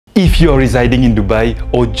If you're residing in Dubai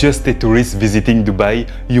or just a tourist visiting Dubai,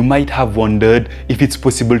 you might have wondered if it's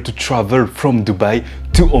possible to travel from Dubai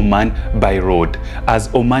to Oman by road,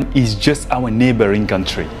 as Oman is just our neighboring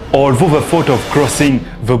country. Although the thought of crossing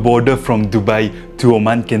the border from Dubai to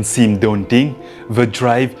Oman can seem daunting, the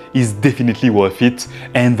drive is definitely worth it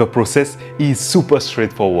and the process is super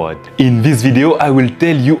straightforward. In this video, I will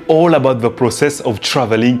tell you all about the process of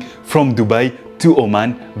traveling from Dubai to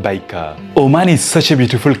Oman by car. Oman is such a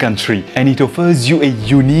beautiful country and it offers you a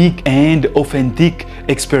unique and authentic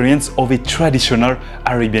experience of a traditional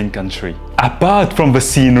Arabian country. Apart from the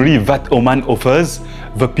scenery that Oman offers,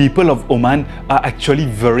 the people of Oman are actually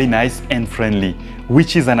very nice and friendly,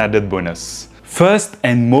 which is an added bonus. First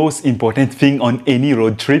and most important thing on any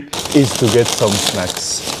road trip is to get some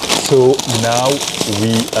snacks. So now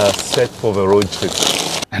we are set for the road trip.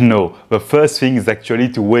 No, the first thing is actually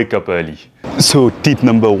to wake up early. So tip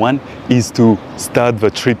number one is to start the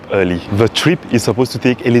trip early. The trip is supposed to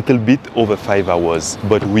take a little bit over 5 hours,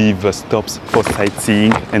 but with stops for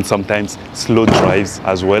sightseeing and sometimes slow drives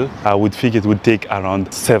as well, I would think it would take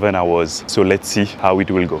around 7 hours. So let's see how it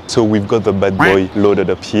will go. So we've got the bad boy loaded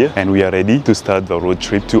up here and we are ready to start the road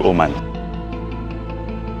trip to Oman.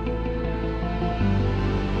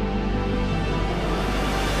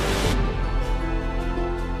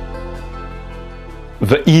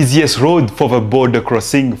 The easiest road for the border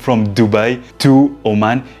crossing from Dubai to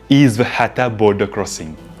Oman is the Hatta border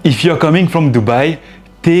crossing. If you're coming from Dubai,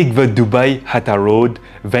 take the Dubai Hatta road,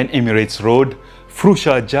 then Emirates road, through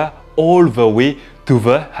Sharjah all the way to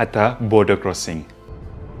the Hatta border crossing.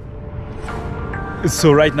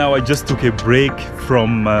 So right now I just took a break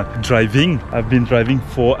from driving. I've been driving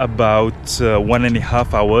for about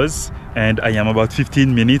 1.5 hours and I am about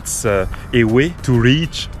 15 minutes away to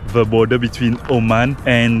reach the border between Oman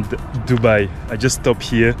and Dubai. I just stopped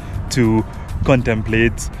here to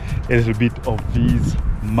contemplate a little bit of these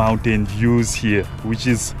mountain views here, which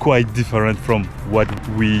is quite different from what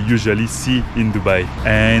we usually see in Dubai.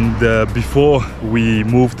 And before we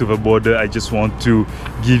move to the border, I just want to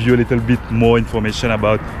give you a little bit more information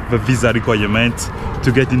about the visa requirements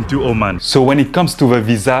to get into Oman. So when it comes to the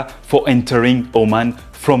visa for entering Oman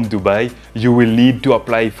from Dubai, you will need to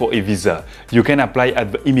apply for a visa. You can apply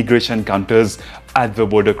at the immigration counters at the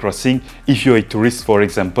border crossing if you're a tourist, for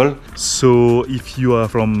example. So if you are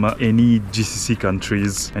from any GCC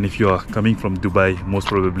countries and if you are coming from Dubai, most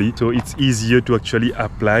probably, so it's easier to actually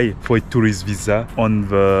apply for a tourist visa on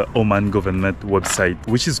the Oman government website,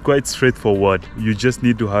 which is quite straightforward. You just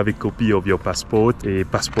need to have a copy of your passport, a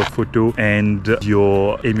passport photo and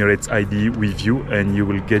your Emirates ID with you, and you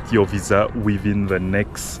will get your visa within the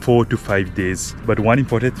next 4 to 5 days. But one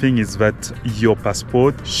important thing is that your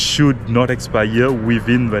passport should not expire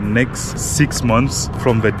within the next 6 months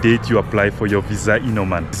from the date you apply for your visa in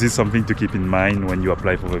Oman. This is something to keep in mind when you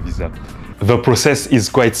apply for the visa. The process is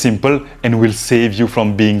quite simple and will save you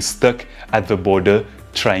from being stuck at the border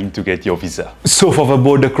trying to get your visa. So for the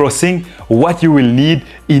border crossing, what you will need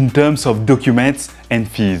in terms of documents and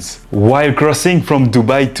fees. While crossing from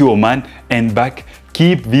Dubai to Oman and back,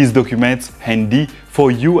 keep these documents handy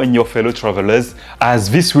for you and your fellow travelers, as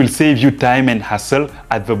this will save you time and hassle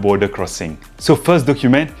at the border crossing. So first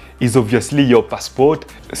document is obviously your passport.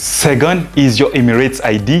 Second is your Emirates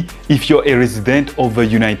ID if you're a resident of the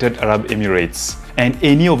United Arab Emirates, and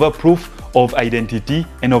any other proof of identity,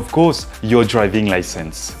 and of course your driving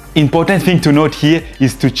license. Important thing to note here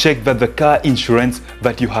is to check that the car insurance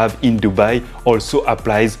that you have in Dubai also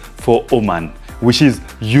applies for Oman, which is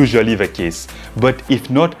usually the case. But if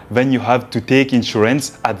not, then you have to take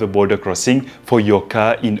insurance at the border crossing for your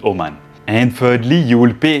car in Oman. And thirdly, you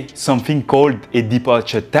will pay something called a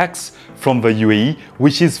departure tax from the UAE,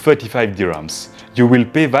 which is 35 dirhams. You will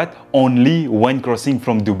pay that only when crossing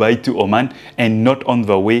from Dubai to Oman and not on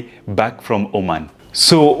the way back from Oman.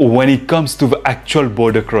 So when it comes to the actual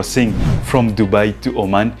border crossing from Dubai to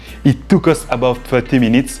Oman, it took us about 30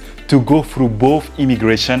 minutes to go through both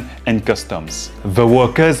immigration and customs. The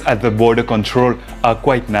workers at the border control are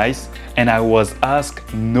quite nice and I was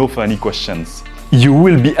asked no funny questions. You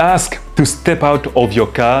will be asked to step out of your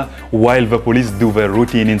car while the police do the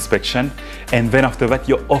routine inspection, and then after that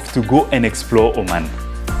you're off to go and explore Oman.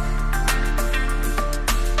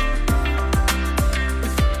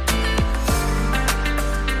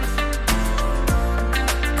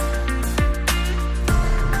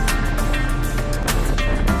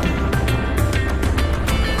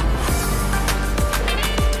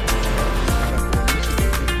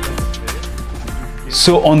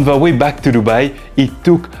 So on the way back to Dubai, it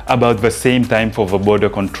took about the same time for the border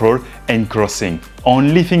control and crossing.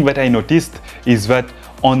 Only thing that I noticed is that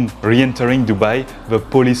on re-entering Dubai, the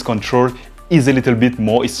police control is a little bit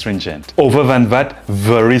more stringent. Other than that,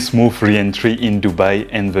 very smooth re-entry in Dubai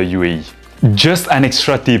and the UAE. Just an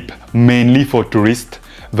extra tip, mainly for tourists,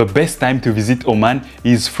 the best time to visit Oman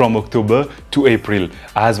is from October to April,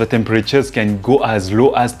 as the temperatures can go as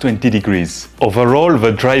low as 20 degrees. Overall,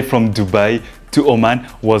 the drive from Dubai to Oman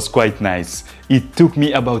was quite nice. It took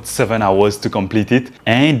me about 7 hours to complete it,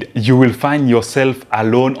 and you will find yourself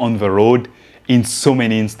alone on the road in so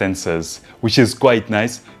many instances, which is quite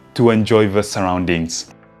nice to enjoy the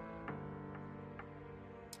surroundings.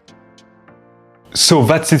 So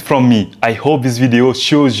that's it from me. I hope this video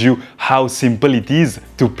shows you how simple it is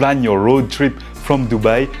to plan your road trip from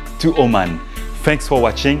Dubai to Oman. Thanks for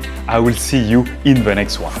watching. I will see you in the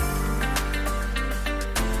next one.